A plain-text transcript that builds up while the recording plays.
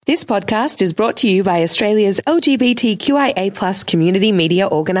This podcast is brought to you by Australia's LGBTQIA+ community media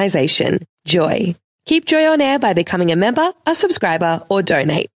organisation, Joy. Keep Joy on air by becoming a member, a subscriber, or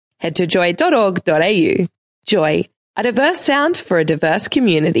donate. Head to joy.org.au. Joy, a diverse sound for a diverse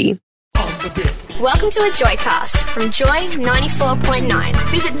community. Welcome to a Joycast from Joy 94.9.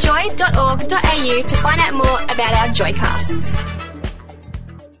 Visit joy.org.au to find out more about our Joycasts.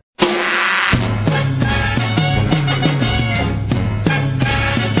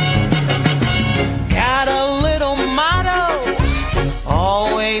 Got a little motto,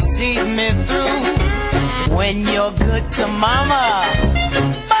 always sees me through. When you're good to mama,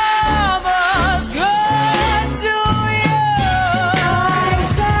 mama's good to you. I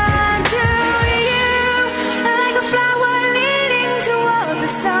turn to you like a flower leading toward the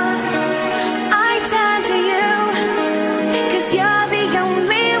sun. I turn to you 'cause you're the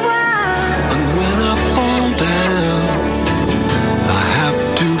only one. And when I fall down, I have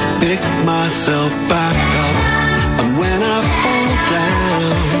to pick myself back up. And when I fall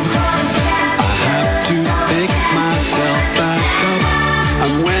down, I have to pick myself back up.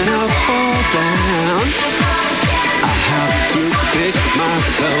 And when I fall down, I have to pick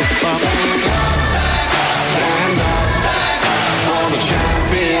myself up. Stand up for the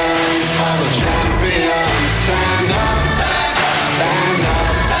champions, for the champions. Stand up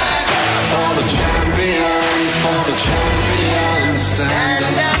for the champions, for the champions. Stand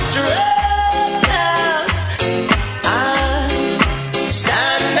up.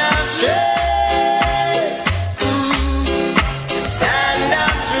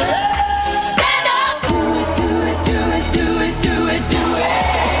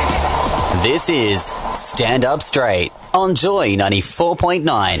 This is Stand Up Straight on Joy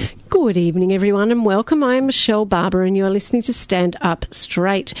 94.9. Good evening, everyone, and welcome. I'm Michelle Barber, and you're listening to Stand Up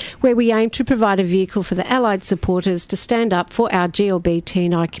Straight, where we aim to provide a vehicle for the allied supporters to stand up for our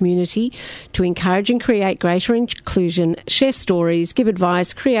GLBTI community, to encourage and create greater inclusion, share stories, give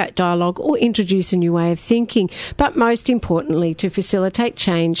advice, create dialogue, or introduce a new way of thinking, but most importantly, to facilitate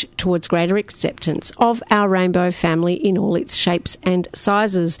change towards greater acceptance of our rainbow family in all its shapes and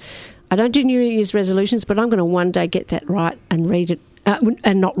sizes. I don't do New Year's resolutions, but I'm going to one day get that right and read it.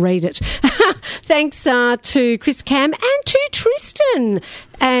 And not read it. Thanks to Chris Cam and to Tristan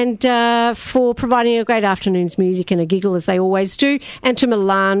and for providing a great afternoon's music and a giggle, as they always do, and to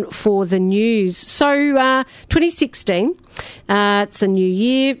Milan for the news. So 2016, it's a new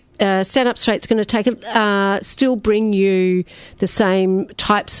year. Stand Up Straight's going to still bring you the same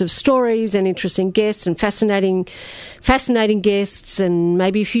types of stories and interesting guests and fascinating guests and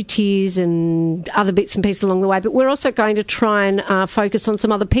maybe a few tears and other bits and pieces along the way. But we're also going to try and focus on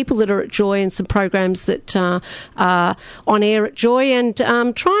some other people that are at Joy and some programs that are on air at Joy, and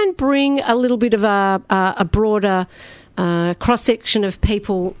try and bring a little bit of a broader cross-section of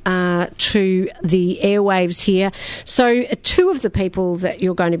people to the airwaves here. So two of the people that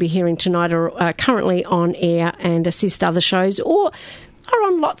you're going to be hearing tonight are currently on air and assist other shows or are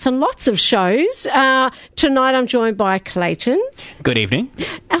on lots and lots of shows. Tonight I'm joined by Clayton. Good evening.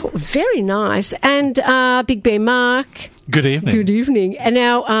 Oh, very nice. And Big Bear Mark. Good evening. Good evening. And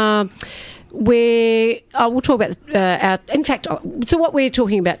now we'll talk about so what we're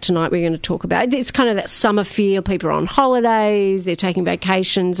talking about tonight, we're going to talk about, it's kind of that summer feel. People are on holidays, they're taking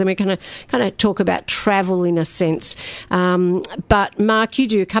vacations, and we're going to kind of talk about travel in a sense. But Mark, you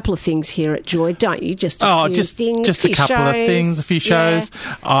do a couple of things here at Joy, don't you? Just a few shows.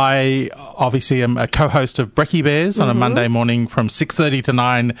 I obviously am a co-host of Brekkie Bears on a Monday morning from 6:30 to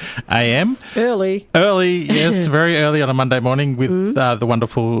 9 a.m. Early, yes, very early on a Monday morning with the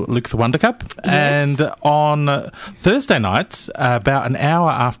wonderful Luke the Wonder Cup. Yes. And on Thursday nights, about an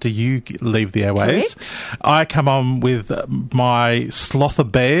hour after you leave the airways, I come on with my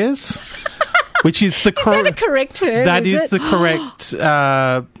Slother Bears, which is the correct. Is that a correct term? That is the correct.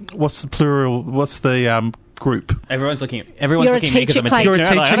 What's the plural? What's the group? Everyone's looking at me because I'm a teacher. You're a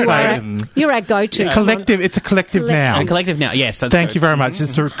teacher, Clayton. You're our go-to. Collective. It's a collective noun. A collective noun, yes. Thank you very much.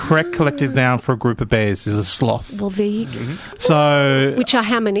 It's the correct collective noun for a group of bears is a sloth. Well, there you go. So, which are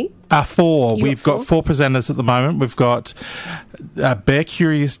how many? 4. We've got 4 presenters at the moment. We've got Bear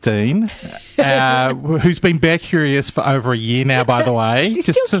Curious Dean, who's been Bear Curious for over a year now, by the way.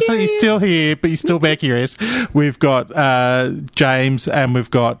 He's still here, but he's still Bear Curious. We've got James, and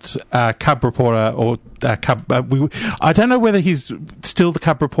we've got Cub Reporter, or Cub. I don't know whether he's still the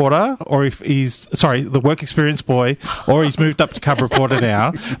Cub Reporter or if he's the work experience boy, or he's moved up to Cub Reporter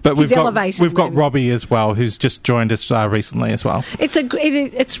now. But we've got Robbie as well, who's just joined us recently as well.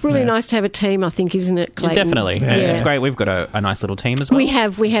 It's really nice to have a team, I think, isn't it, Clayton? Definitely. Yeah. It's great. We've got a nice little team as well.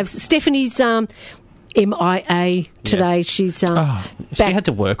 We have Stephanie's MIA today. Yeah. She's she back. had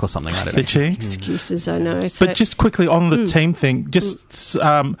to work or something. I don't know. Did she? Excuses, I know. So, But just quickly on the team thing,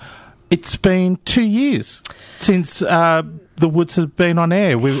 it's been 2 years since The Woods have been on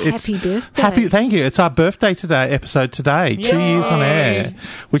air. Happy birthday. Thank you. It's our birthday episode today. 2 years on air,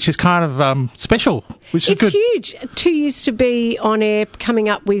 which is kind of special, which is good. It's huge. 2 years to be on air, coming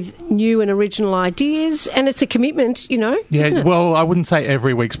up with new and original ideas, and it's a commitment, isn't it? Well, I wouldn't say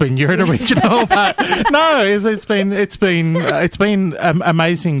every week's been new and original, but no, it's been an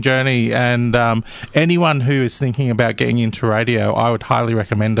amazing journey, and anyone who is thinking about getting into radio, I would highly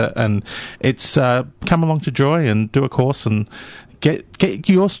recommend it. And it's come along to Joy and do a course and get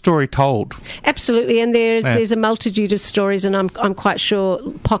your story told. Absolutely, and there's a multitude of stories, and I'm quite sure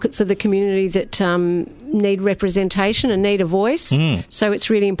pockets of the community that need representation and need a voice. So it's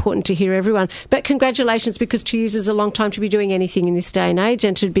really important to hear everyone. But congratulations, because 2 years is a long time to be doing anything in this day and age,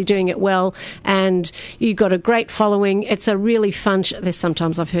 and to be doing it well. And you've got a great following. It's a really fun there's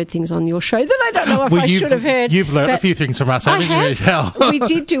sometimes I've heard things on your show that I don't know if I should have heard. You've learned a few things from us, haven't you, Michelle? We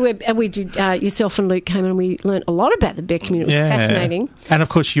did yourself and Luke came and we learnt a lot about the bear community. It was fascinating. And of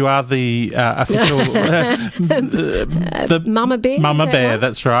course you are the official the Mama Bear. Mama Bear,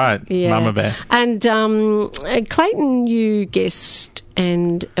 that's right. Yeah. Mama Bear. And Clayton, you guest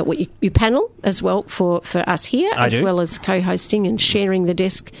and you panel as well for us here, I do. well as co-hosting and sharing the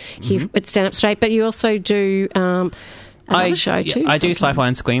desk here at Stand Up Straight. But you also do another show too. I do Sci-Fi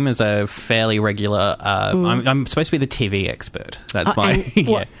and Scream as a fairly regular. I'm supposed to be the TV expert. That's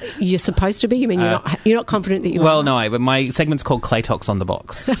You're supposed to be. You mean you're not confident that you are? Well, no, but my segment's called Clay Talks on the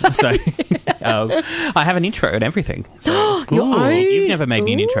Box. So I have an intro and everything. So, you've never made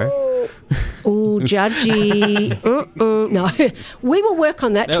me an intro. Oh, judgy. No, we will work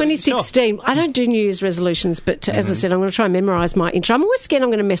on that. 2016. Sure. I don't do New Year's resolutions, but as I said, I'm going to try and memorise my intro. I'm always scared I'm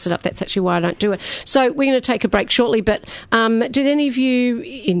going to mess it up. That's actually why I don't do it. So we're going to take a break shortly. But did any of you,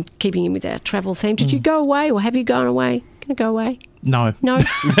 in keeping in with our travel theme, did you go away or have you gone away? Going to go away? No. No.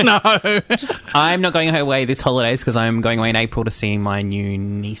 No. I'm not going away this holidays because I'm going away in April to see my new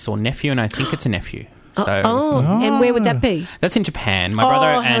niece or nephew, and I think it's a nephew. So, and where would that be? That's in Japan. My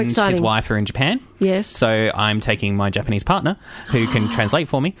brother and his wife are in Japan. Yes. So I'm taking my Japanese partner who can translate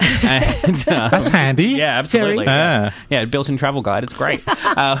for me. And, that's handy. Yeah, absolutely. Yeah, built-in travel guide. It's great.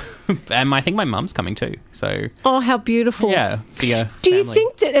 And I think my mum's coming too. So. Oh, how beautiful. Yeah. Do you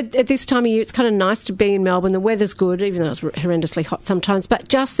think that at this time of year it's kind of nice to be in Melbourne? The weather's good, even though it's horrendously hot sometimes. But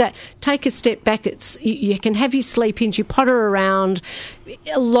just that, take a step back. You can have your sleep-ins, you potter around.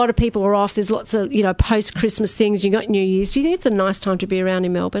 A lot of people are off. There's lots of, post-Christmas things. You got New Year's. Do you think it's a nice time to be around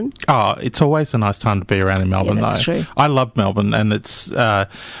in Melbourne? Oh, it's always a nice time to be around in Melbourne, that's true. I love Melbourne, and it's... but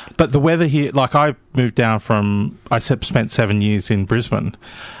the weather here... Like, I moved down from... I spent 7 years in Brisbane,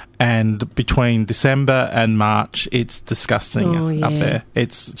 and between December and March, it's disgusting up there.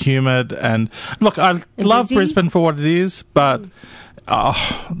 It's humid, and... Look, I love busy? Brisbane for what it is, but...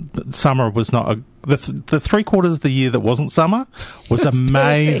 summer was not the 3 quarters of the year that wasn't summer was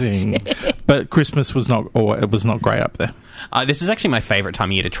amazing, but Christmas was not, or it was not great up there. This is actually my favourite time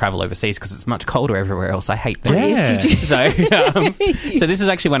of year to travel overseas because it's much colder everywhere else. I hate that. Yes, you do. So this is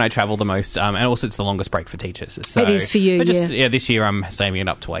actually when I travel the most, and also it's the longest break for teachers. So, it is for you, but this year I'm saving it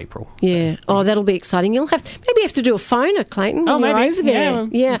up to April. Yeah. Oh, that'll be exciting. You'll have to do a phoner, Clayton, when you're over there.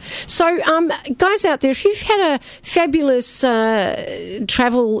 Yeah. So, guys out there, if you've had a fabulous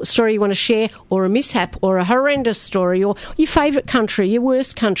travel story you want to share, or a mishap, or a horrendous story, or your favourite country, your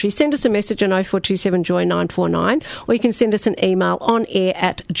worst country, send us a message on 0427 Joy 949, or you can send us an email on air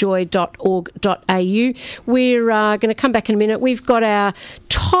at joy.org.au. We're going to come back in a minute. We've got our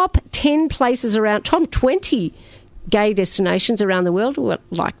top 10 places around, top 20 gay destinations around the world. We'd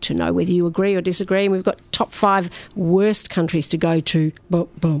like to know whether you agree or disagree. And we've got top 5 worst countries to go to. Boom,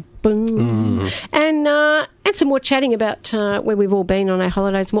 boom, boom. And some more chatting about where we've all been on our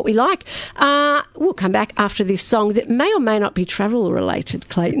holidays and what we like. We'll come back after this song that may or may not be travel related,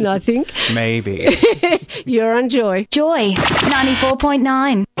 Clayton, I think. Maybe. You're on Joy. Joy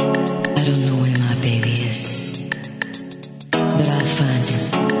 94.9. I don't know where my baby is, but I'll find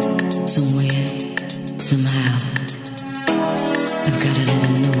him somewhere, somehow. I've got to let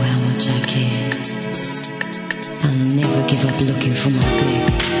him know how much I care. I'll never give up looking for my baby.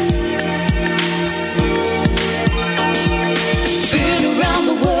 Been around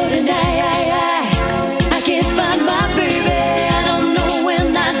the world and I can't find my baby. I don't know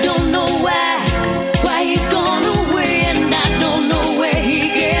when, I don't know why he's gone away, and I don't know where he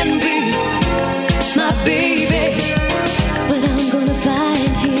can be, my baby. But I'm gonna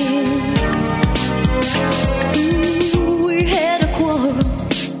find him. We had a quarrel,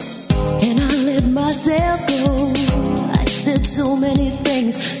 and I let myself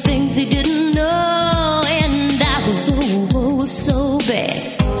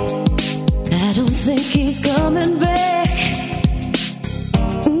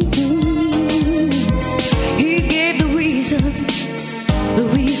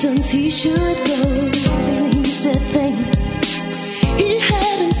things he should go, and he said things he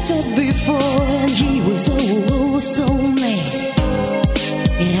hadn't said before, and he was oh so mad.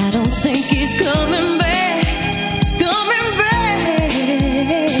 And I don't think he's coming back, coming back.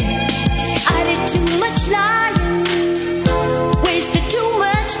 I did too much lying, wasted too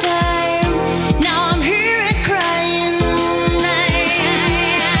much time. Now I'm here and crying.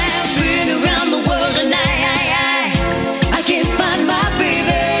 I've been around the world and I can't find my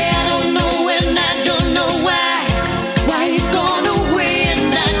baby. I don't know and I don't know why he's gone away,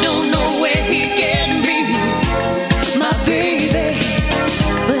 and I don't know where he can be, my baby.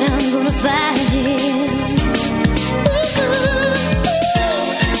 But I'm gonna find him.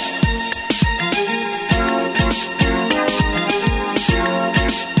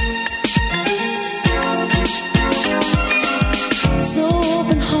 So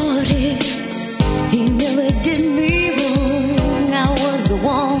open-hearted, he never did me wrong. I was the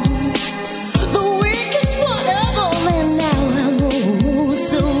one, the weakest one of all, and now I'm oh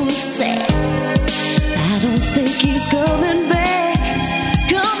so sad. I don't think he's coming back,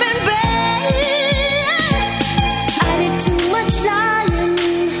 coming back. I did too much lying,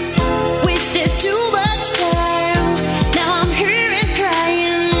 wasted too much time. Now I'm here and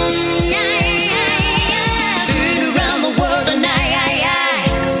crying. Been around the world and I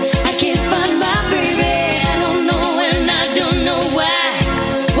can't find my baby. I don't know and I don't know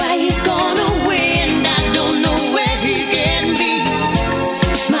why he's gone away, and I don't know where he can be,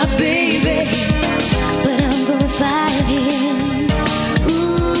 my baby. But I'm gonna find him.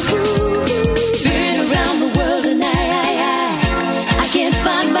 Ooh, been around the world and I can't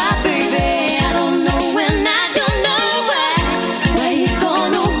find my baby. I don't know and I don't know why he's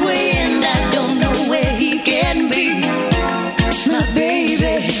gone away, and I don't know where he can be, my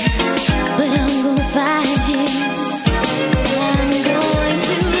baby. But I'm gonna find him. I'm going to find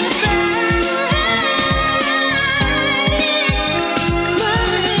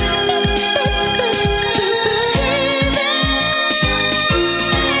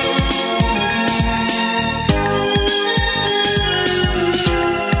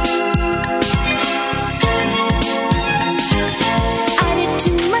I did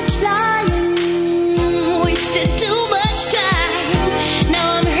too much lying, wasted too much time. Now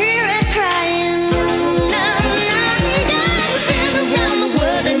I'm here and crying. Been around the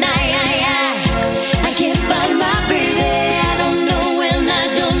world and I can't find my baby. I don't know and I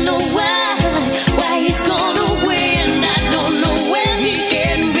don't know why he's gone away, and I don't know where he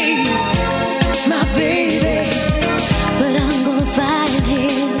can be, my baby. But I'm gonna find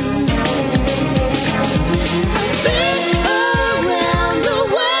him. I've been around the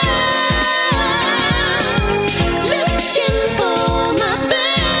world looking for my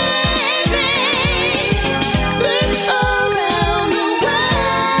baby. Been around the world,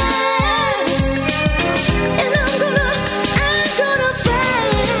 and I'm gonna find.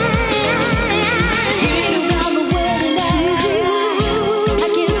 Been around the world and I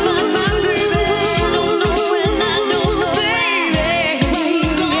can't find my baby. I don't know and I don't know, baby.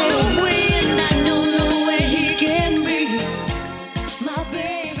 He's gone away, and I don't know where he can be, my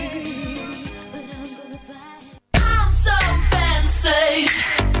baby. But I'm gonna find. I'm so fancy,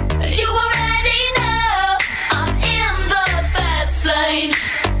 you already know. I'm in the fast lane,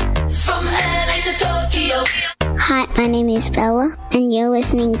 from LA to Tokyo. Hi, my name is Bella, and you're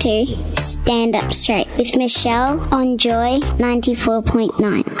listening to Stand Up Straight with Michelle on Joy 94.9.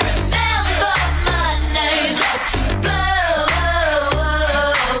 Remember my name, to blow.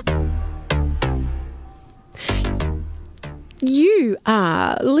 You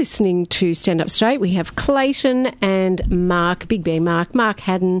are listening to Stand Up Straight. We have Clayton and Mark, Big Bear Mark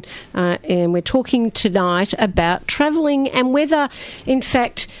Haddon, and we're talking tonight about travelling and whether, in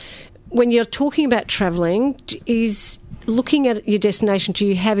fact, when you're talking about travelling, is looking at your destination, do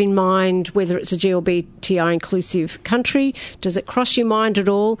you have in mind whether it's a GLBTI inclusive country? Does it cross your mind at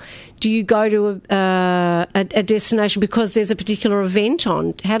all? Do you go to a destination because there's a particular event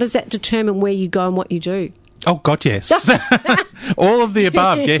on? How does that determine where you go and what you do? Oh, God, yes. All of the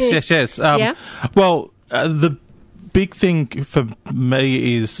above. Yes. Yeah. Well, the big thing for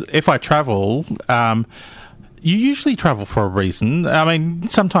me is if I travel, you usually travel for a reason. I mean,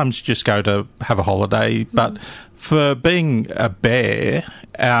 sometimes you just go to have a holiday, but for being a bear,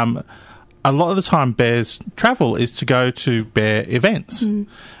 a lot of the time bears travel is to go to bear events.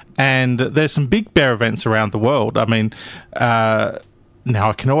 And there's some big bear events around the world. I mean, now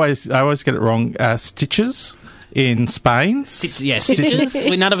I always get it wrong. Stitches in Spain. Stitches.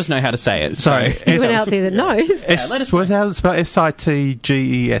 None of us know how to say it. Sorry. Anyone out there that knows? What's how it's spelled?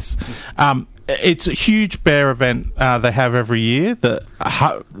 SITGES. it's a huge bear event they have every year that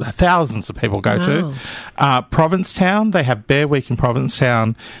thousands of people go to. Provincetown, they have Bear Week in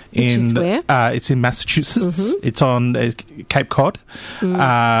Provincetown. Which is where? It's in Massachusetts. It's on Cape Cod.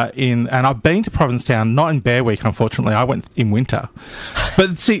 And I've been to Provincetown, not in Bear Week, unfortunately. I went in winter.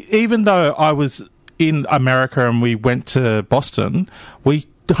 But see, even though I was in America and we went to Boston, we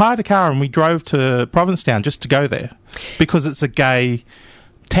hired a car and we drove to Provincetown just to go there because it's a gay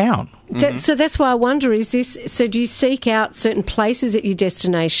town. So that's why I wonder, so do you seek out certain places at your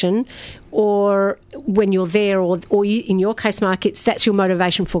destination, or when you're there, or you, in your case, Mark, that's your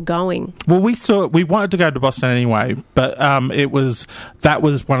motivation for going? Well, we wanted to go to Boston anyway, but that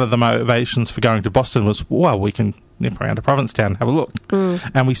was one of the motivations for going to Boston was, well, we can nip around to Provincetown and have a look.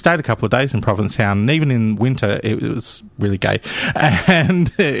 And we stayed a couple of days in Provincetown, and even in winter it was really gay,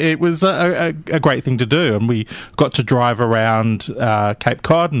 and it was a great thing to do. And we got to drive around Cape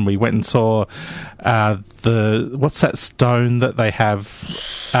Cod, and we went and saw what's that stone that they have?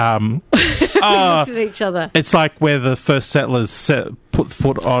 Looked at each other. It's like where the first settlers put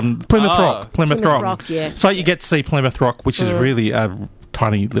foot on Plymouth Rock. Plymouth Rock. Yeah. So you get to see Plymouth Rock, which is really a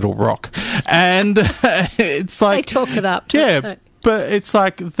tiny little rock, and it's like they talk it up. Yeah, but it's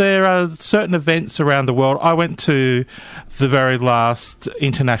like there are certain events around the world. I went to the very last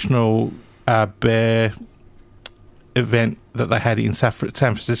international bear event that they had in San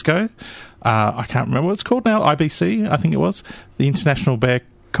Francisco. I can't remember what it's called now. IBC, I think it was the International Bear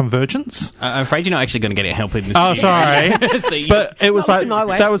Convergence. I'm afraid you're not actually going to get help in this. Oh, sorry. But it was like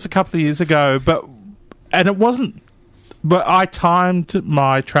that was a couple of years ago. And it wasn't. But I timed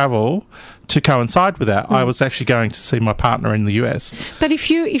my travel to coincide with that. I was actually going to see my partner in the US. But if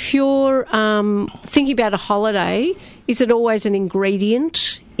you're thinking about a holiday, is it always an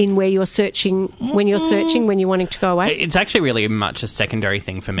ingredient in where you're searching when you're wanting to go away? It's actually really much a secondary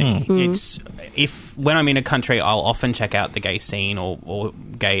thing for me. It's when I'm in a country, I'll often check out the gay scene or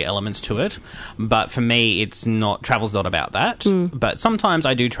gay elements to it. But for me, travel's not about that. But sometimes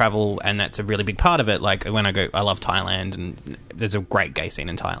I do travel, and that's a really big part of it. Like when I go, I love Thailand, and there's a great gay scene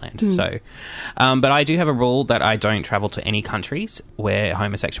in Thailand. So, but I do have a rule that I don't travel to any countries where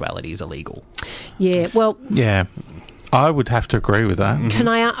homosexuality is illegal. Yeah, well... Yeah. I would have to agree with that. Can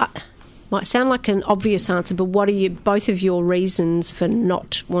I might sound like an obvious answer, but what are both of your reasons for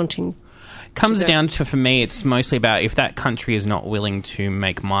not wanting? Comes down to, for me, it's mostly about if that country is not willing to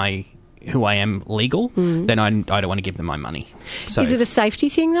make who I am legal, then I don't want to give them my money. So is it a safety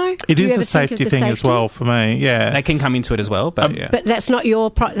thing though? It is a safety thing as well for me. Yeah, they can come into it as well, but but that's not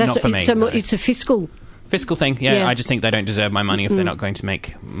your. Not for me. No. It's a fiscal thing, yeah. I just think they don't deserve my money if they're not going to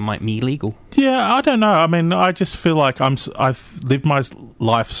make me legal. Yeah, I don't know. I mean, I just feel like I've lived my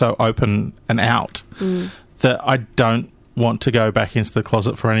life so open and out that I don't want to go back into the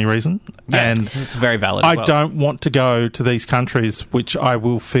closet for any reason. Yeah, and it's very valid. I don't want to go to these countries which I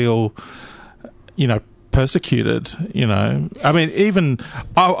will feel, persecuted, I mean, even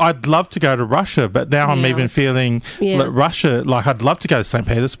I'd love to go to Russia, but now I'm even feeling that Russia, like I'd love to go to St.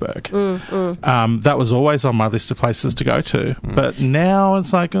 Petersburg. That was always on my list of places to go to, but now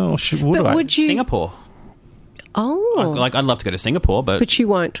it's like, would you? Singapore. Oh, I'd love to go to Singapore, but you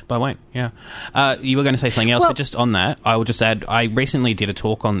won't. I won't. Yeah, you were going to say something else, but just on that, I will just add. I recently did a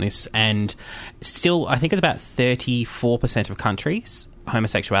talk on this, and still, I think it's about 34% of countries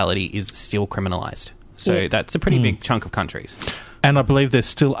homosexuality is still criminalised. So that's a pretty big chunk of countries. And I believe there's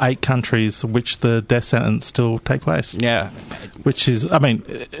still 8 countries which the death sentence still take place. Yeah. Which is, I mean,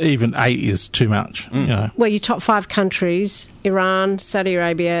 even 8 is too much. Well, your top 5 countries, Iran, Saudi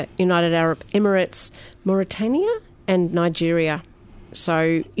Arabia, United Arab Emirates, Mauritania and Nigeria.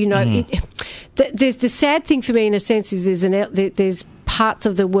 So, the sad thing for me in a sense is there's parts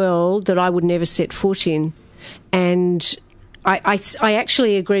of the world that I would never set foot in. And I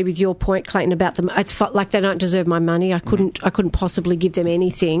actually agree with your point, Clayton, about them. It's like they don't deserve my money. I couldn't possibly give them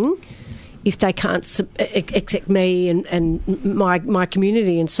anything if they can't accept me and my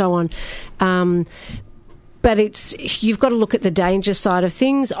community and so on. But you've got to look at the danger side of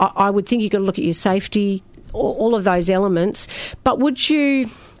things. I would think you've got to look at your safety, all of those elements. But would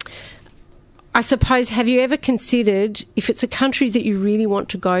you... I suppose, have you ever considered, if it's a country that you really want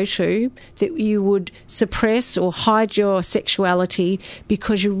to go to, that you would suppress or hide your sexuality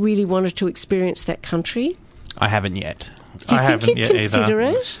because you really wanted to experience that country? I haven't yet. Do you think you'd consider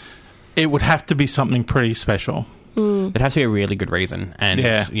it? It would have to be something pretty special. It'd have to be a really good reason. And,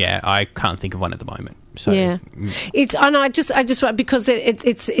 I can't think of one at the moment. So, Yeah, it's and I just because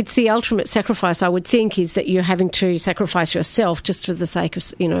it's the ultimate sacrifice. I would think is that you're having to sacrifice yourself just for the sake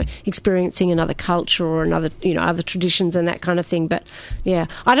of experiencing another culture or another other traditions and that kind of thing. But yeah,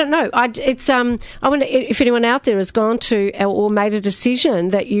 I don't know. I wonder if anyone out there has gone to or made a decision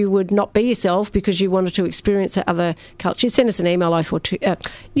that you would not be yourself because you wanted to experience that other culture. Send us an email 0422.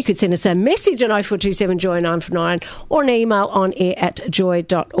 You could send us a message on 0427 Joy 949 or an email on air at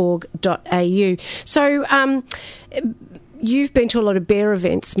joy.org.au. So, you've been to a lot of bear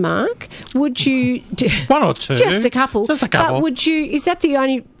events, Mark. Would you do one or two? Just a couple. Just a couple. But would you? Is that the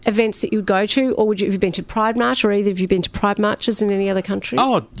only events that you would go to, or have you been to Pride March, or either have you been to Pride Marches in any other countries?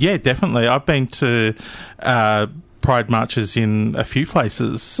 Oh, yeah, definitely. I've been to Pride Marches in a few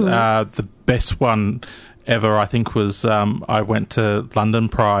places. The best one ever, I think, was I went to London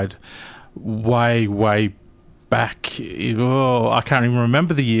Pride way back. I can't even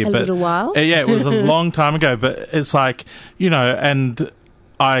remember the year. A little while? Yeah, it was a long time ago, but it's like, and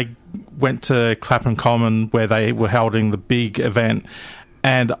I went to Clapham Common where they were holding the big event,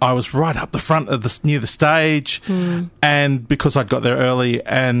 and I was right up the front of near the stage, and because I'd got there early,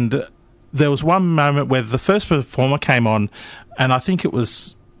 and there was one moment where the first performer came on, and I think it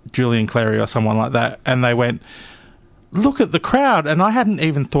was Julian Clary or someone like that, and they went, "Look at the crowd," and I hadn't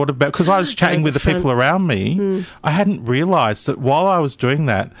even thought about, because I was chatting with the people around me, I hadn't realised that while I was doing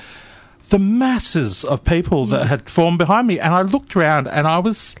that, the masses of people that had formed behind me, and I looked around and I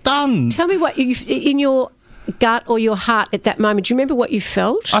was stunned. Tell me what in your gut or your heart at that moment, do you remember what you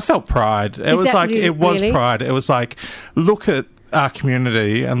felt? I felt pride. It was pride. It was like, look at our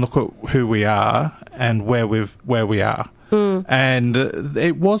community and look at who we are and where we are. And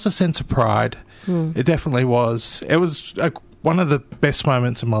it was a sense of pride. It definitely was. It was one of the best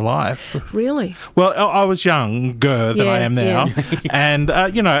moments in my life. Really? Well, I was younger than I am now. And,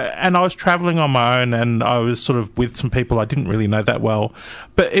 and I was travelling on my own, and I was sort of with some people I didn't really know that well.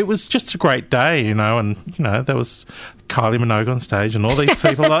 But it was just a great day, and, there was Kylie Minogue on stage and all these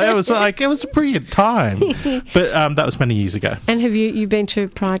people. It was a brilliant time. But that was many years ago. And have you been to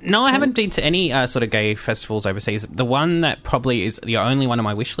Pride? No, I haven't been to any sort of gay festivals overseas. The one that probably is the only one on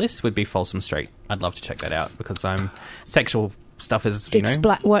my wish list would be Folsom Street. I'd love to check that out because sexual stuff is,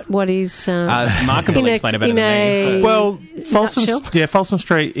 what is... Mark can explain it better than me. Well, Folsom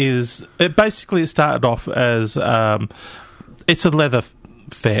Street is... It started off as... it's a leather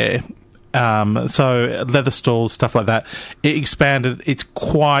fair. So leather stalls, stuff like that. It expanded. It's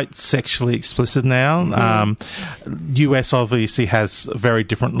quite sexually explicit now. US obviously has very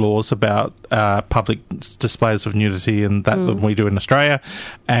different laws about public displays of nudity and that than we do in Australia,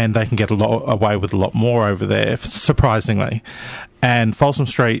 and they can get away with a lot more over there, surprisingly. And Folsom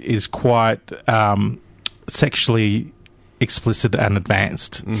Street is quite sexually explicit and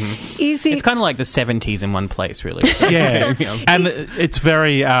advanced. It's kind of like the 70s in one place, really. Yeah. And it's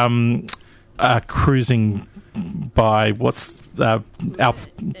very cruising by Al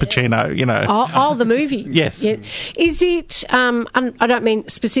Pacino, the movie. Yes. Yeah. Is it, I don't mean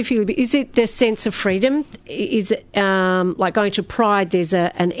specifically, but is it the sense of freedom? Is it like going to Pride, there's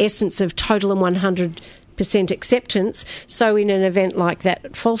an essence of total and 100% acceptance. So in an event like that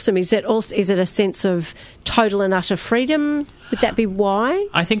at Folsom, is it a sense of total and utter freedom? Would that be why?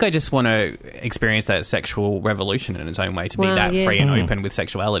 I think I just want to experience that sexual revolution in its own way, to be that free and open with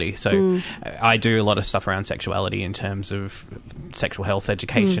sexuality. So I do a lot of stuff around sexuality in terms of sexual health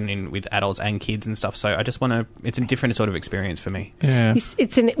education with adults and kids and stuff. So I just want to... It's a different sort of experience for me. Yeah.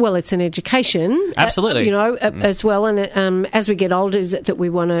 It's an education. Absolutely. As well. And as we get older, is that we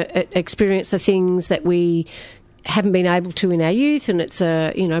want to experience the things that we haven't been able to in our youth, and it's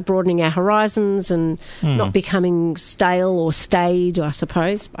broadening our horizons and not becoming stale or staid, I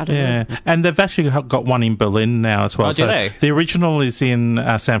suppose. I don't know. And they've actually got one in Berlin now as well. Oh, do they? The original is in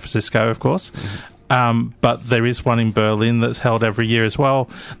San Francisco, of course. But there is one in Berlin that's held every year as well.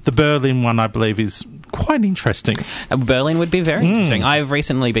 The Berlin one, I believe, is quite interesting. Berlin would be very interesting. I've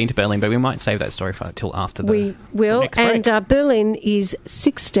recently been to Berlin, but we might save that story till after we will. The next break. And Berlin is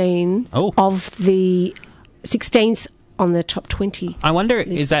 16 of the 16th on the top 20. I wonder,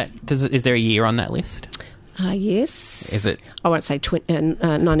 is there a year on that list? Yes. Is it? I won't say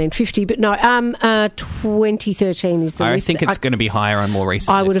 1950, but no, 2013 is the list. I think it's going to be higher on more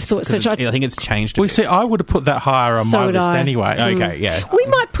recent I would have thought so. I think it's changed a bit. See, I would have put that higher on my list anyway. Okay, yeah. We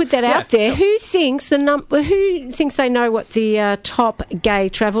might put that out there. Who thinks they know what the top gay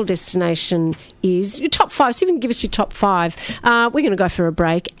travel destination is? Your top 5. See if you can give us your top 5. We're going to go for a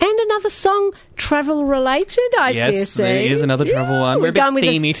break. And another song, travel related, I dare say. There is another travel one. We're a bit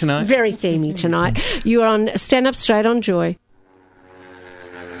themey tonight. Very themey tonight. You are on Stand Up Straight on Joy.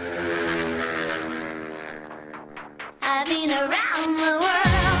 I've been around the world.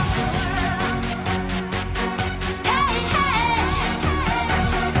 Hey, hey.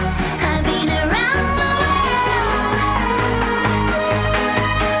 I've been around the world.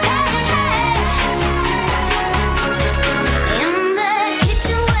 Hey, hey. In the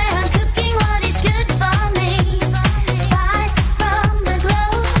kitchen where I'm cooking what is good for me. Spices from the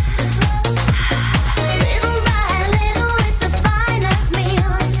globe. Little by little, it's the finest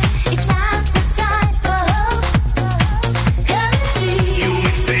meal. It's appetite for hope. Come see. You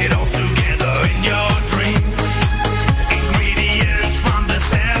mix it all together in your dreams. Ingredients from the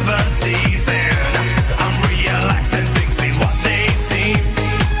seven seas, and I'm realizing things ain't what they seem.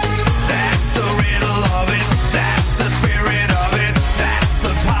 That's the riddle of it. That's the spirit of it. That's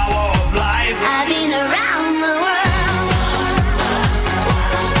the power of life. I've been around the world,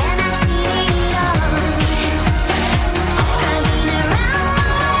 and I've seen it all. I've been around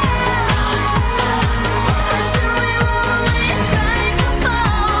the world, so it always rise and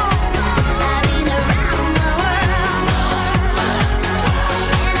fall. I've been around the world,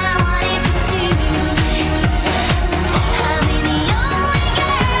 and I wanted to see. I've been the only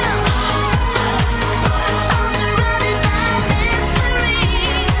girl, all surrounded by mystery.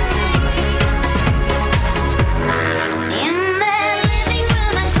 In the living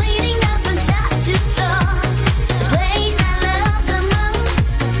room, I'm cleaning up from top to floor. The place I love the most.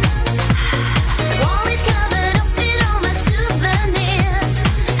 The wall is covered up with all my souvenirs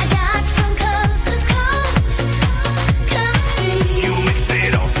I got from coast to coast. Come see. You mix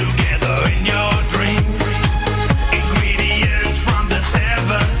it all together in your dreams. Ingredients from the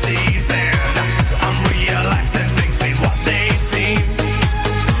seven seas, and I'm realizing things ain't what they seem.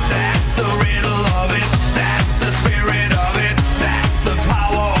 That's the riddle of it. That's the spirit of it. That's the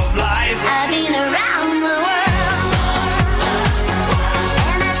power of life. I've been around the world,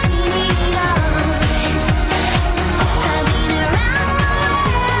 and I've seen it all. I've been around the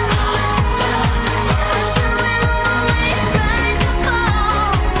world, so it always rise and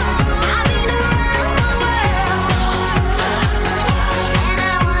fall. I've been around the world, and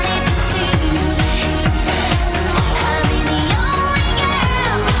I wanted to see. I've been the only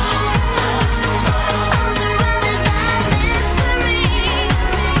girl, all surrounded by mystery.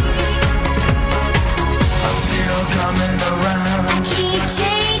 I'm still coming around. Keep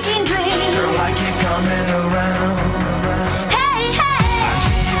chasing dreams. Girl, I keep coming around. Hey, hey.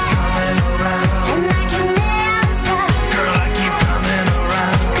 Keep coming around. And I can never stop. Girl, I keep coming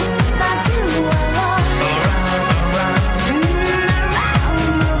around. 'Cause if I do, I walk Around, around. around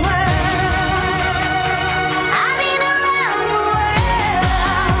the world. I've been around the world.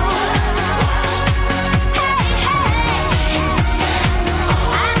 Hey, hey.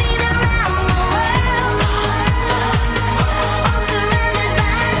 I've been around the world. All surrounded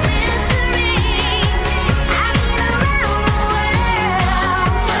by mystery. I've been around the world,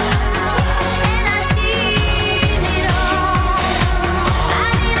 and I've seen it all.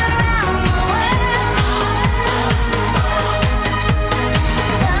 I've been around the world.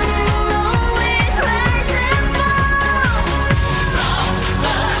 Sun will always rise and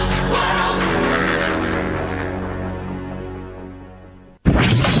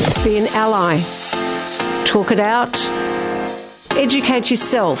Be an ally. Talk it out. Educate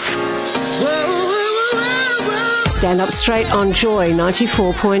yourself. Stand Up Straight on Joy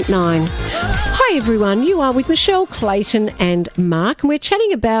 94.9. Hi everyone, you are with Michelle, Clayton and Mark, and we're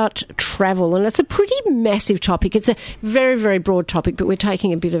chatting about travel, and it's a pretty massive topic. It's a very, very broad topic, but we're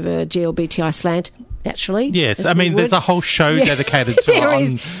taking a bit of a GLBTI slant, naturally. Yes, as I we mean, there's would. a whole show Yeah. dedicated to There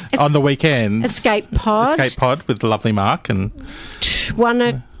is. it on the weekend. Escape Pod. Escape Pod with the lovely Mark and 1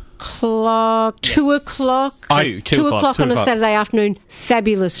 o'clock, 2 o'clock. Two o'clock. on a Saturday afternoon.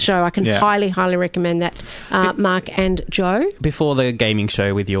 Fabulous show. I can Yeah. highly, highly recommend that. Mark and Joe. Before the gaming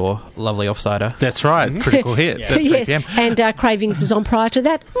show with your lovely offsider. that's right, critical hit. That's 3 yes, p.m. and Cravings is on prior to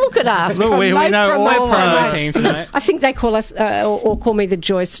that. Look at us. Well, we know all Promo team tonight. I think they call us, or call me the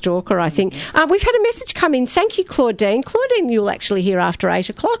Joy Stalker, I think. We've had a message come in. Thank you, Claudine. Claudine, you'll actually hear after 8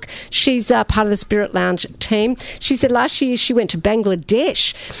 o'clock. She's part of the Spirit Lounge team. She said last year she went to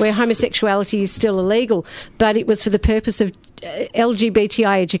Bangladesh, where homosexuality is still illegal, but it was for the purpose of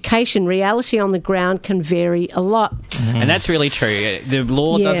LGBTI education. Reality on the ground can vary a lot. And that's really true. The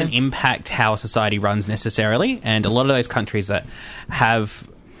law Yeah. doesn't impact how a society runs necessarily, and a lot of those countries that have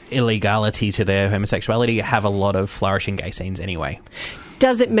illegality to their homosexuality have a lot of flourishing gay scenes anyway.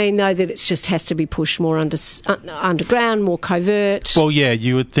 Does it mean, though, that it just has to be pushed more underground, more covert? Well, yeah,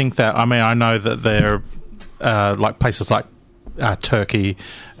 you would think that. I mean, I know that there are like places like Turkey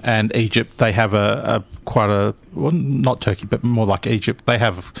and Egypt, they have not Turkey, but more like Egypt. They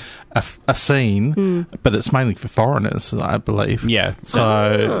have a scene, but it's mainly for foreigners, I believe. Yeah.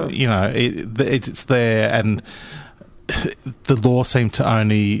 So it's there, and the law seemed to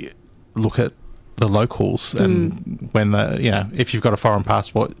only look at the locals, and when if you've got a foreign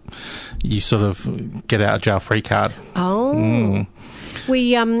passport, you sort of get out of jail free card.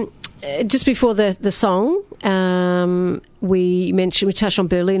 We just before the song, we touched on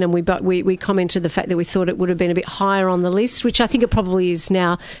Berlin, and we commented the fact that we thought it would have been a bit higher on the list, which I think it probably is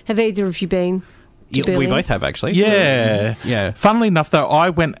now. Have either of you been to Berlin? We both have, actually. Yeah. Funnily enough, though, I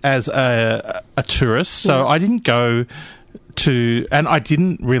went as a tourist, so I didn't go and I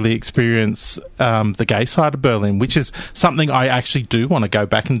didn't really experience the gay side of Berlin, which is something I actually do want to go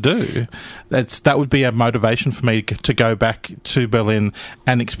back and do. That would be a motivation for me to go back to Berlin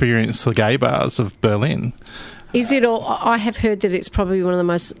and experience the gay bars of Berlin. Is it? Or I have heard that it's probably one of the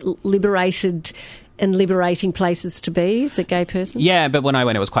most liberated and liberating places to be as a gay person. Yeah, but when I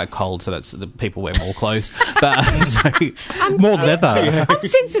went, it was quite cold, so the people wear more clothes. But more leather. I'm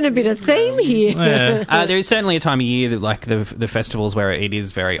sensing a bit of theme here. Yeah. There is certainly a time of year that, like the festivals, where it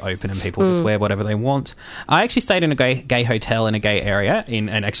is very open and people just wear whatever they want. I actually stayed in a gay hotel in a gay area,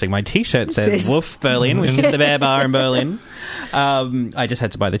 and actually my T-shirt says "Woof Berlin," which is the bear bar in Berlin. I just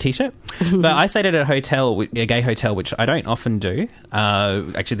had to buy the T-shirt, but I stayed at a gay hotel, which I don't often do.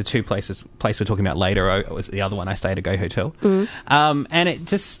 Actually, the two place we're talking about later was the other one. I stayed at a gay hotel, and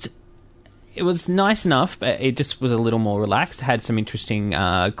it was nice enough, but it just was a little more relaxed. It had some interesting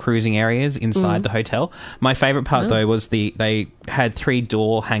cruising areas inside the hotel. My favourite part, though, was they had 3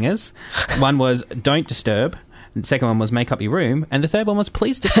 door hangers. One was "Don't disturb." The second one was "Make up your room," and the third one was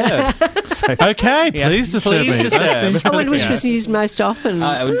 "Please disturb." Please disturb me. I wonder which was used most often.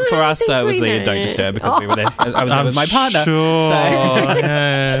 For us, it was the "Don't disturb" because we were there. I was there with my partner. Sure.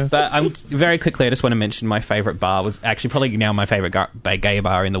 But very quickly, I just want to mention my favourite bar was actually probably now my favourite gay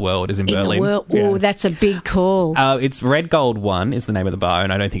bar in the world is in Berlin. Oh, that's a big call. It's Red Gold 1 is the name of the bar,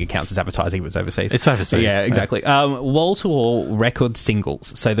 and I don't think it counts as advertising if it's overseas. It's overseas. Yeah, exactly. Wall-to-wall record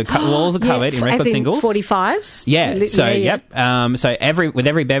singles. So the walls are covered in record singles. 45s? Yeah. Yep. So with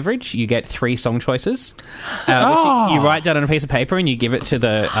every beverage, you get 3 song choices. Which you write down on a piece of paper and you give it to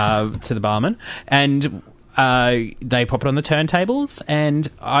the barman, and they pop it on the turntables.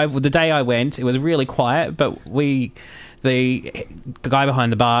 And the day I went, it was really quiet, but the guy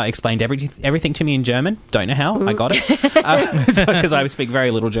behind the bar explained everything to me in German. Don't know how. I got it. Because I speak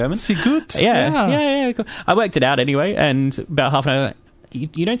very little German. See, good. Yeah. I worked it out anyway, and about half an hour,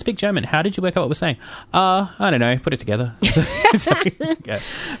 you don't speak German. How did you work out what we're saying? I don't know. Put it together.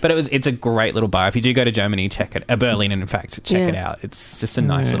 But it's a great little bar. If you do go to Germany, check it. Berlin, in fact, check it out. It's just a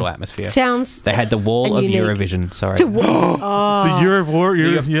nice little atmosphere. They had the wall of Eurovision. Sorry. The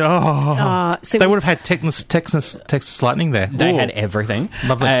Eurovision. So they would have had Texas Lightning there. They had everything.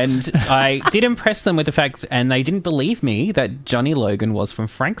 Lovely. And I did impress them with the fact, and they didn't believe me, that Johnny Logan was from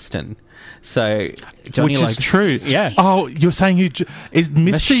Frankston. So, which is true. Yeah. Oh, you're saying is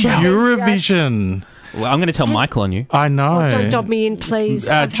Mr. Eurovision. Well, I'm going to tell Michael on you. I know. Don't dob me in, please.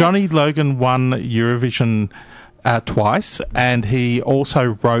 Johnny Logan won Eurovision twice, and he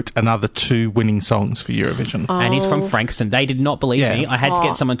also wrote another 2 winning songs for Eurovision. And he's from Frankston. They did not believe me. I had to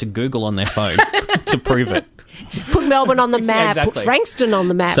get someone to Google on their phone to prove it. Put Melbourne on the map. Exactly. Put Frankston on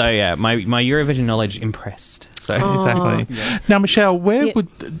the map. So, yeah, my Eurovision knowledge impressed. So Exactly. Yeah. Now, Michelle,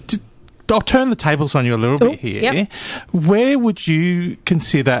 I'll turn the tables on you a little bit here. Yep. Where would you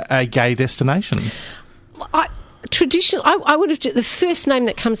consider a gay destination? Traditionally, I would have... The first name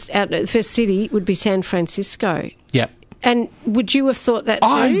that comes out, the first city would be San Francisco. Yep. And would you have thought that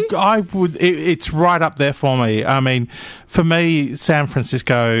too? I would. It's right up there for me. I mean, for me, San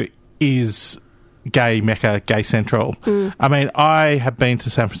Francisco is gay Mecca, gay central. I mean, I have been to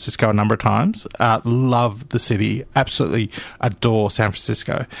San Francisco a number of times. Love the city. Absolutely adore San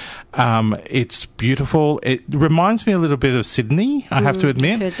Francisco. It's beautiful. It reminds me a little bit of Sydney, I have to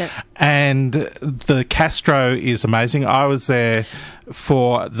admit. Heard that. And the Castro is amazing. I was there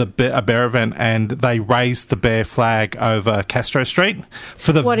for a bear event, and they raised the bear flag over Castro Street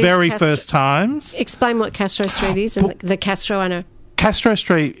for the very first times. Explain what Castro Street is, and the Castro, I know. Castro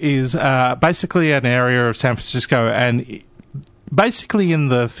Street is basically an area of San Francisco, and basically in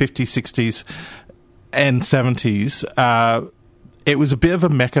the 50s, 60s and 70s, it was a bit of a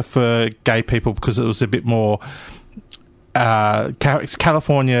mecca for gay people because it was a bit more...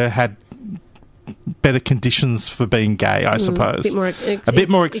 California had better conditions for being gay, I suppose. A bit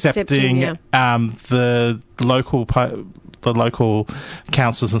more accepting. The local the local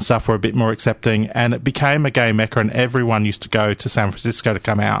councils and stuff were a bit more accepting, and it became a gay mecca, and everyone used to go to San Francisco to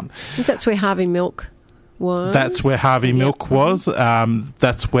come out. That's where Harvey Milk was. That's where Harvey Milk was.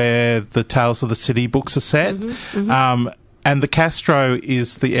 That's where the Tales of the City books are set. And the Castro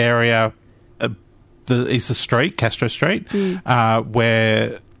is the area, is the street, Castro Street,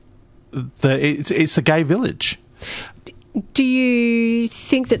 where it's a gay village. Do you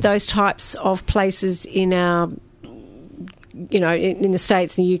think that those types of places in our, in the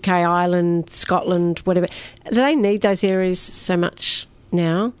States, in the UK, Ireland, Scotland, whatever, do they need those areas so much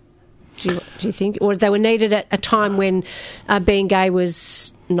now? Do you think? Or they were needed at a time when being gay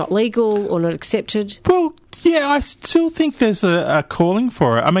was not legal or not accepted? Well, yeah, I still think there's a calling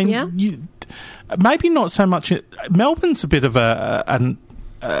for it. I mean, maybe not so much. Melbourne's a bit of a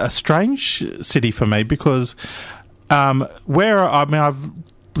strange city for me because I've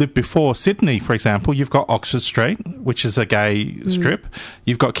lived before, Sydney, for example, you've got Oxford Street, which is a gay strip.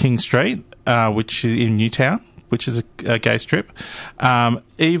 You've got King Street, which is in Newtown, which is a gay strip.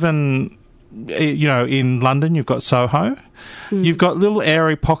 Even, in London, you've got Soho. You've got little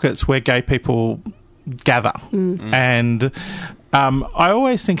airy pockets where gay people gather. And I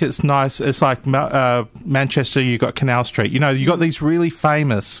always think it's nice. It's like Manchester, you've got Canal Street. You've got these really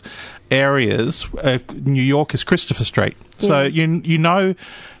famous areas. New York is Christopher Street. So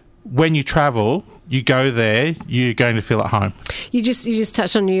when you travel, you go there, you're going to feel at home. You just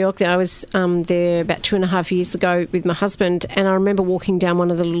touched on New York there. I was there about 2.5 years ago with my husband, and I remember walking down one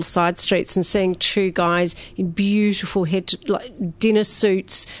of the little side streets and seeing two guys in beautiful dinner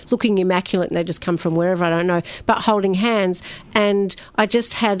suits, looking immaculate, and they just come from wherever, I don't know, but holding hands. And I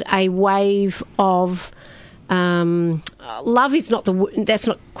just had a wave of... love is that's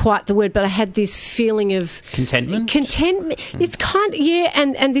not quite the word, but I had this feeling of contentment. It's kind of,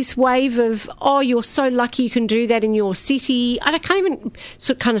 and this wave of, you're so lucky you can do that in your city. I can't even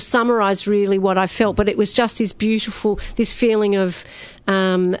kind of summarise really what I felt, but it was just this beautiful, this feeling of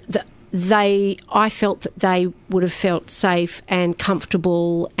I felt that they would have felt safe and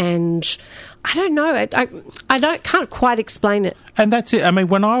comfortable, and I don't know. I can't quite explain it. And that's it. I mean,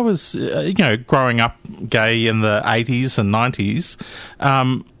 when I was, growing up gay in the 80s and 90s,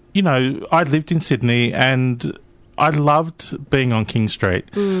 I lived in Sydney and I loved being on King Street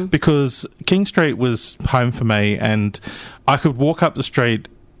because King Street was home for me, and I could walk up the street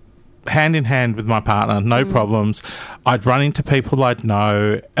hand in hand with my partner, no problems. I'd run into people I'd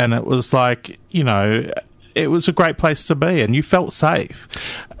know, and it was like, it was a great place to be, and you felt safe.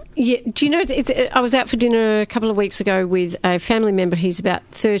 Yeah, do you know, I was out for dinner a couple of weeks ago with a family member. He's about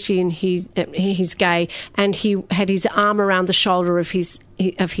 30 and he's gay, and he had his arm around the shoulder of his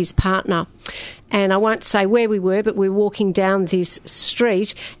partner. And I won't say where we were, but we were walking down this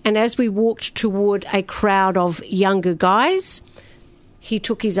street, and as we walked toward a crowd of younger guys, he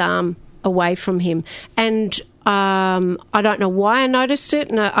took his arm away from him. And I don't know why I noticed it,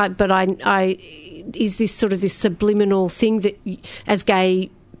 but I is this sort of this subliminal thing that as gay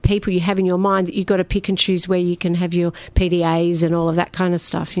people you have in your mind that you've got to pick and choose where you can have your PDAs and all of that kind of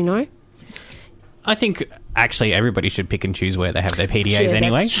stuff, I think actually everybody should pick and choose where they have their PDAs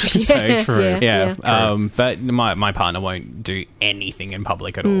anyway. So true. Yeah. But my partner won't do anything in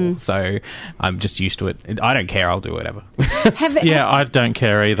public at all, so I'm just used to it. I don't care. I'll do whatever. I don't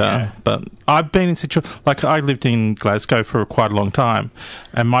care either. Yeah. But I've been in situations like I lived in Glasgow for quite a long time,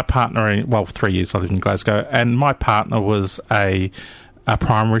 and my partner, 3 years I lived in Glasgow, and my partner was a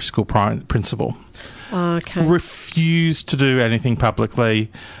primary school principal. Okay. Refused to do anything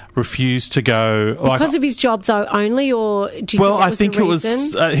publicly. Refused to go because of his job, though, only, or do you I think it was.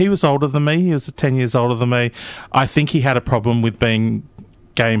 He was older than me. He was 10 years older than me. I think he had a problem with being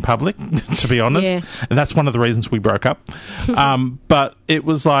gay in public, to be honest, and that's one of the reasons we broke up. But it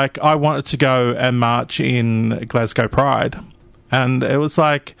was like I wanted to go and march in Glasgow Pride, and it was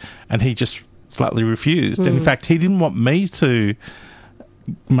like, and he just flatly refused. And in fact, he didn't want me to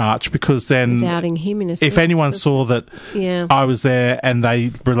march because then outing him in a sense, if anyone saw that I was there and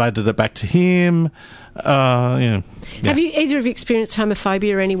they related it back to him. Have you either of you experienced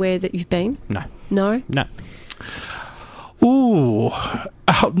homophobia anywhere that you've been? No. Ooh,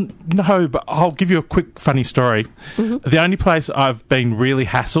 no, but I'll give you a quick funny story. The only place I've been really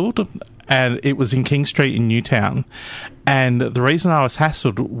hassled, and it was in King Street in Newtown, and the reason I was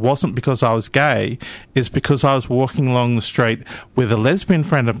hassled wasn't because I was gay, it's because I was walking along the street with a lesbian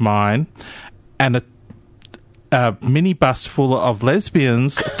friend of mine, and a minibus full of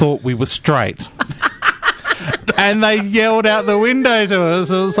lesbians thought we were straight. And they yelled out the window to us.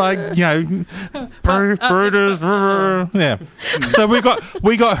 It was like, Brutus. Yeah. So we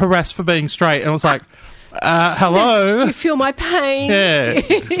got harassed for being straight, and it was like, Hello. Do you feel my pain?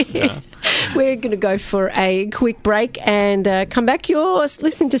 Yeah. We're going to go for a quick break and come back. You're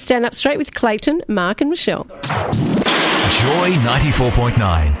listening to Stand Up Straight with Clayton, Mark and Michelle. Joy 94.9.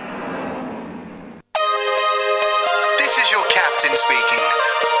 This is your captain speaking.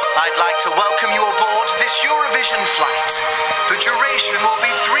 I'd like to welcome you aboard this Eurovision flight. The duration will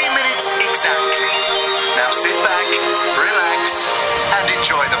be 3 minutes exactly. Now sit back, relax, and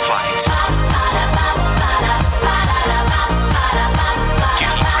enjoy the flight.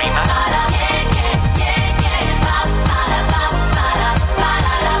 Duty-free man.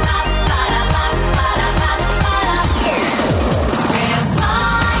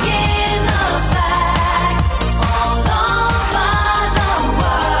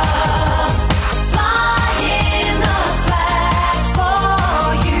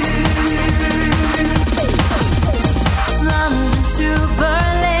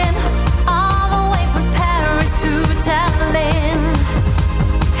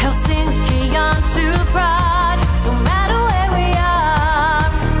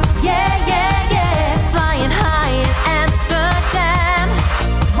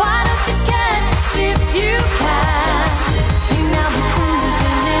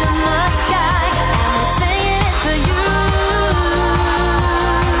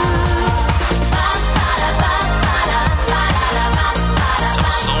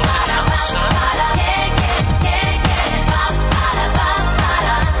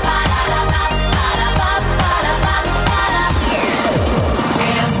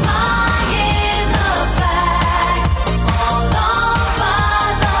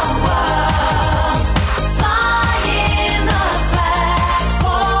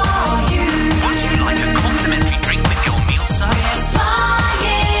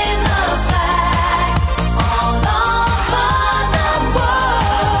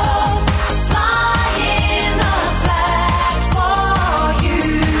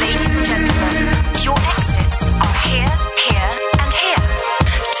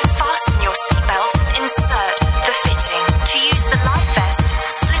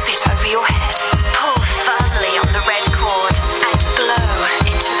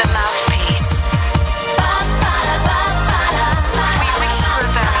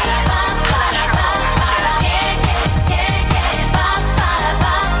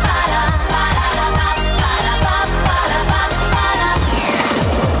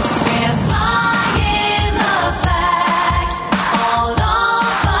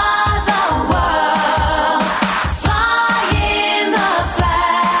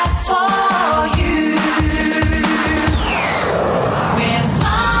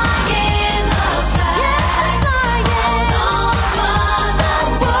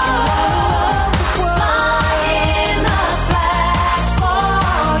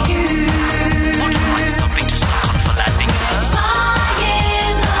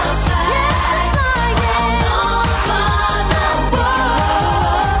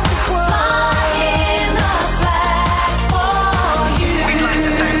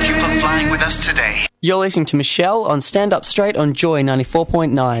 You're listening to Michelle on Stand Up Straight on Joy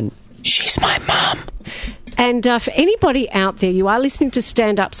 94.9. She's my mum. And for anybody out there, you are listening to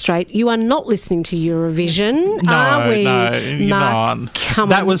Stand Up Straight. You are not listening to Eurovision, are we? No, you're Mark? not. Come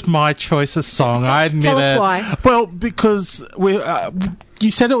That on. was my choice of song. I admit Tell us it. why. Well, because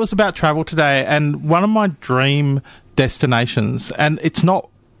you said it was about travel today, and one of my dream destinations, and it's not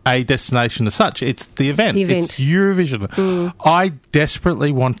a destination as such, it's the event. It's Eurovision. I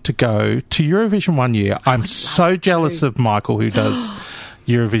desperately want to go to Eurovision one year. I'm so jealous of Michael, who does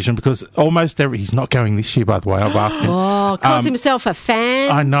Eurovision, because almost he's not going this year, by the way. I've asked him. Oh, calls himself a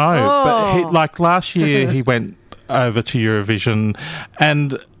fan. I know, but Oh. last year he went over to Eurovision,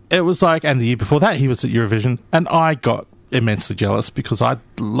 and it was like, and the year before that he was at Eurovision, and I got immensely jealous because I'd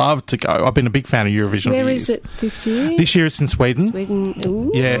love to go. I've been a big fan of Eurovision. Where for is years. it this year? This year it's in Sweden. Sweden.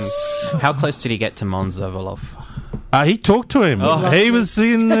 Ooh. Yes. How close did he get to Måns Zelmerlöw? He talked to him. Oh. He was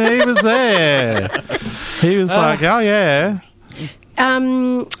there. He was like, oh yeah.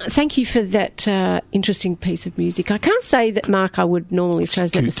 Thank you for that interesting piece of music. I can't say that, Mark, I would normally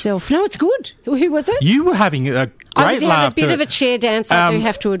choose that myself. No, it's good. Who was it? You were having a I great did laugh. have a bit to of it. a chair dance, I do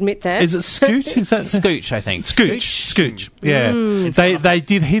have to admit that. Is it Scooch? Is that Scooch, I think. Scooch. Yeah, they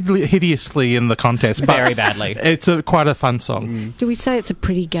did hideously in the contest, but Very badly. It's quite a fun song. Do we say it's a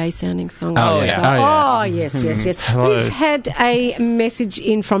pretty gay-sounding song? Oh, yeah. Oh, yeah. Oh, yes. Hello. We've had a message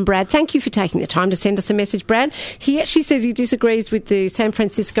in from Brad. Thank you for taking the time to send us a message, Brad. He actually says he disagrees with the San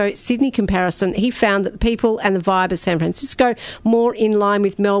Francisco-Sydney comparison. He found that the people and the vibe of San Francisco more in line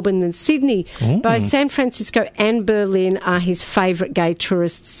with Melbourne than Sydney. Ooh. Both San Francisco and and Berlin are his favourite gay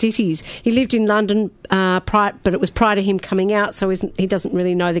tourist cities. He lived in London, but it was prior to him coming out, so he doesn't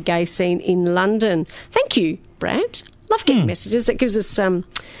really know the gay scene in London. Thank you, Brad. Love getting messages. That gives us some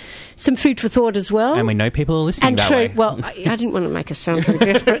food for thought as well. And we know people are listening and that true. way. Well, I didn't want to make us sound too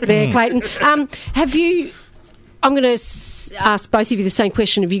desperate there, Clayton. Have you... I'm going to ask both of you the same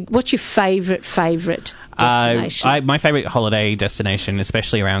question. What's your favourite destination? My favourite holiday destination,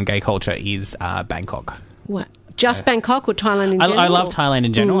 especially around gay culture, is Bangkok. What? Just Bangkok or Thailand in general? I love Thailand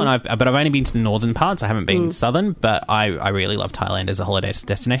in general, but I've only been to the northern parts. I haven't been southern, but I really love Thailand as a holiday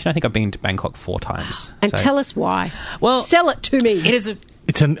destination. I think I've been to Bangkok 4 times. And tell us why. Well, sell it to me. It is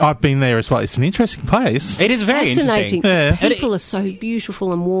I've been there as well. It's an interesting place. It is very fascinating. interesting. Yeah. People are so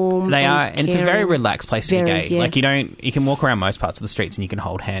beautiful and warm. They and are, and it's a very relaxed place to be gay. Yeah. Like you can walk around most parts of the streets and you can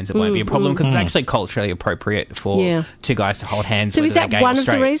hold hands. It won't be a problem because it's actually culturally appropriate for 2 guys to hold hands. So is that one of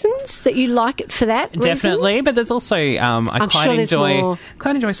straight. the reasons that you like it for that? Definitely, reason? but there's also I quite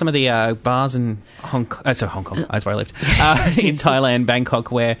enjoy some of the bars in Hong Kong. That's where I lived in Thailand, Bangkok,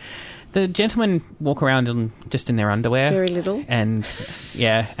 where the gentlemen walk around just in their underwear. Very little. And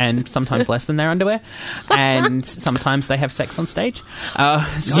sometimes less than their underwear. And sometimes they have sex on stage.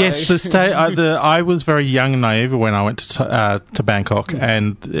 Yes, I was very young and naive when I went to Bangkok,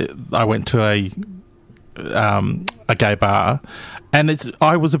 and I went to a gay bar. And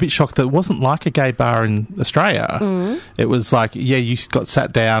I was a bit shocked that it wasn't like a gay bar in Australia. It was like, you got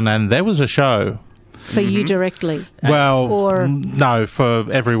sat down and there was a show. For you directly? Well, no, for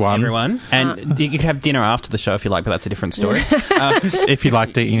everyone. Everyone. And you could have dinner after the show if you like, but that's a different story. If you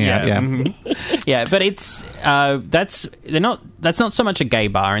like eating out, Yeah, but it's that's not so much a gay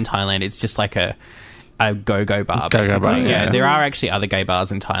bar in Thailand. It's just like a go-go bar. Go-go bar, yeah. There are actually other gay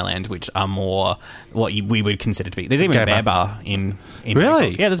bars in Thailand which are more what we would consider to be. There's even a bear bar in really?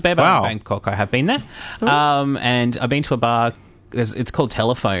 Bangkok. Yeah, there's a bear bar in Bangkok. I have been there. And I've been to a bar. It's called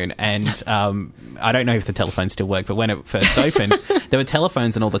Telephone, and I don't know if the telephones still work, but when it first opened, there were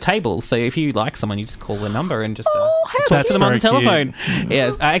telephones on all the tables. So if you like someone, you just call the number and just talk to them on the telephone.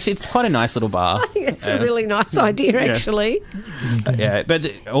 Yes, actually, it's quite a nice little bar. I think it's a really nice idea, actually. Yeah, but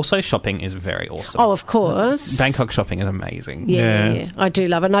also shopping is very awesome. Oh, of course. Bangkok shopping is amazing. Yeah. I do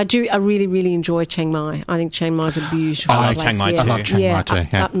love it. And I really, really enjoy Chiang Mai. I think Chiang Mai is a beautiful place. Chiang Mai too. I love Chiang Mai too.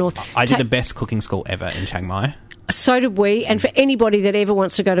 Up north. I did the best cooking school ever in Chiang Mai. So did we, and for anybody that ever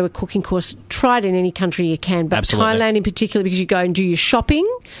wants to go to a cooking course, try it in any country you can, but Absolutely. Thailand in particular, because you go and do your shopping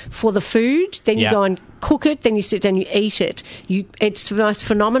for the food, then you go and cook it, then you sit down, you eat it. It's the most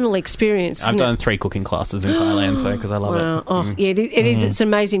phenomenal experience. I've done 3 cooking classes in Thailand, because I love it. Oh, yeah, it is. It's an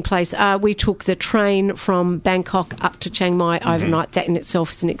amazing place. We took the train from Bangkok up to Chiang Mai overnight. That in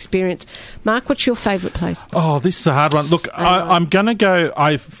itself is an experience. Mark, what's your favourite place? Oh, this is a hard one. Look, I'm going to go...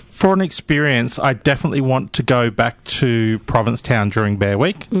 For an experience, I definitely want to go back to Provincetown during Bear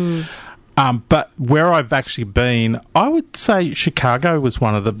Week. But where I've actually been, I would say Chicago was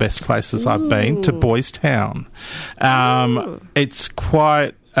one of the best places I've been, to Boys Town. It's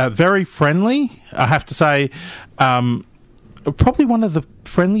quite very friendly, I have to say. Probably one of the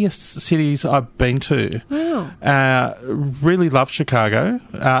friendliest cities I've been to. Wow. Really love Chicago.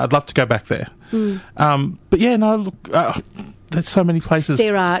 I'd love to go back there. But yeah, no, look... there's so many places.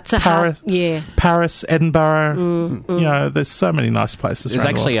 There are. It's a Paris, Edinburgh. You know, there's so many nice places. There's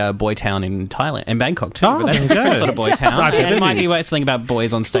actually a boy town in Thailand, in Bangkok too. But that's a different sort of boy town. It might be something about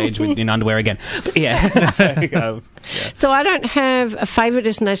boys on stage in underwear again. But yeah. So I don't have a favourite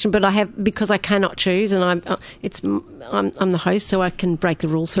destination, but I have, because I cannot choose, and I'm the host, so I can break the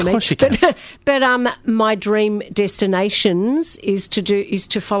rules for me. Of course you can. But my dream destinations is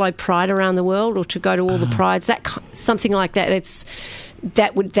to follow Pride around the world, or to go to all the prides. Something like that.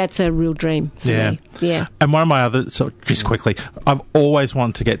 That's a real dream for me. Yeah. And one of my other, just quickly, I've always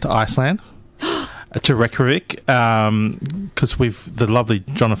wanted to get to Iceland. To Reykjavik, because we've the lovely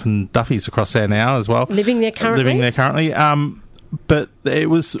Jonathan Duffy's across there now as well. Living there currently. But it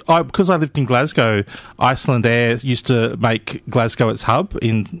was because I lived in Glasgow. Iceland Air used to make Glasgow its hub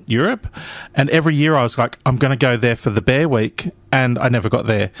in Europe, and every year I was like, I'm going to go there for the Bear Week, and I never got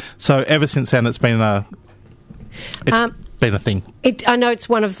there. So ever since then, it's been a thing. I know it's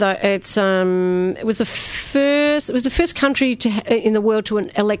one of the. It was the first country in the world to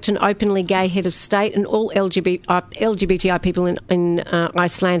elect an openly gay head of state, and all LGBTI people in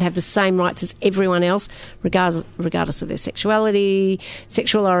Iceland have the same rights as everyone else, regardless of their sexuality,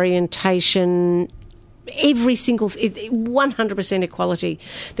 sexual orientation. every single 100% equality.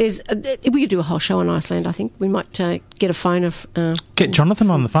 We could do a whole show on Iceland. I think we might get a phone of get Jonathan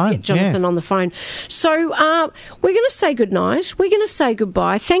on the phone. Get Jonathan on the phone. So we're going to say goodnight. We're going to say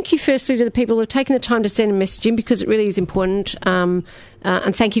goodbye. Thank you, firstly, to the people who have taken the time to send a message in, because it really is important.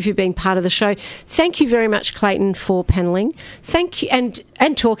 And thank you for being part of the show. Thank you very much, Clayton, for panelling. Thank you, and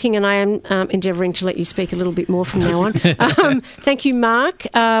talking, and I am endeavouring to let you speak a little bit more from now on. Thank you, Mark.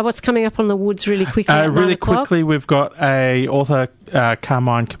 What's coming up on the woods really quickly? Really quickly, we've got a author,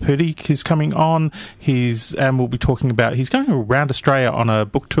 Carmine Caputi, who's coming on. And we'll be talking about, he's going around Australia on a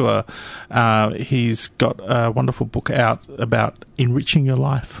book tour. He's got a wonderful book out about enriching your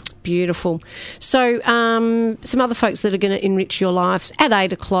life. Beautiful. So some other folks that are going to enrich your lives at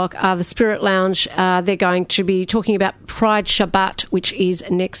 8 o'clock are the Spirit Lounge. They're going to be talking about Pride Shabbat, which is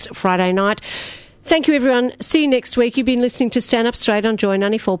next Friday night. Thank you, everyone. See you next week. You've been listening to Stand Up Straight on Joy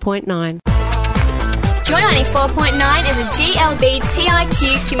 94.9. Joy 94.9 is a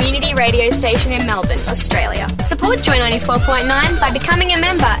GLBTIQ community radio station in Melbourne, Australia. Support Joy 94.9 by becoming a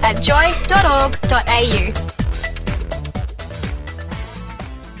member at joy.org.au.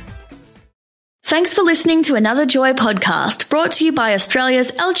 Thanks for listening to another Joy podcast brought to you by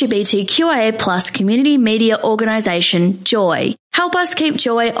Australia's LGBTQIA+ community media organisation, Joy. Help us keep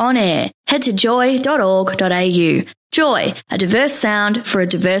Joy on air. Head to joy.org.au. Joy, a diverse sound for a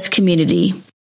diverse community.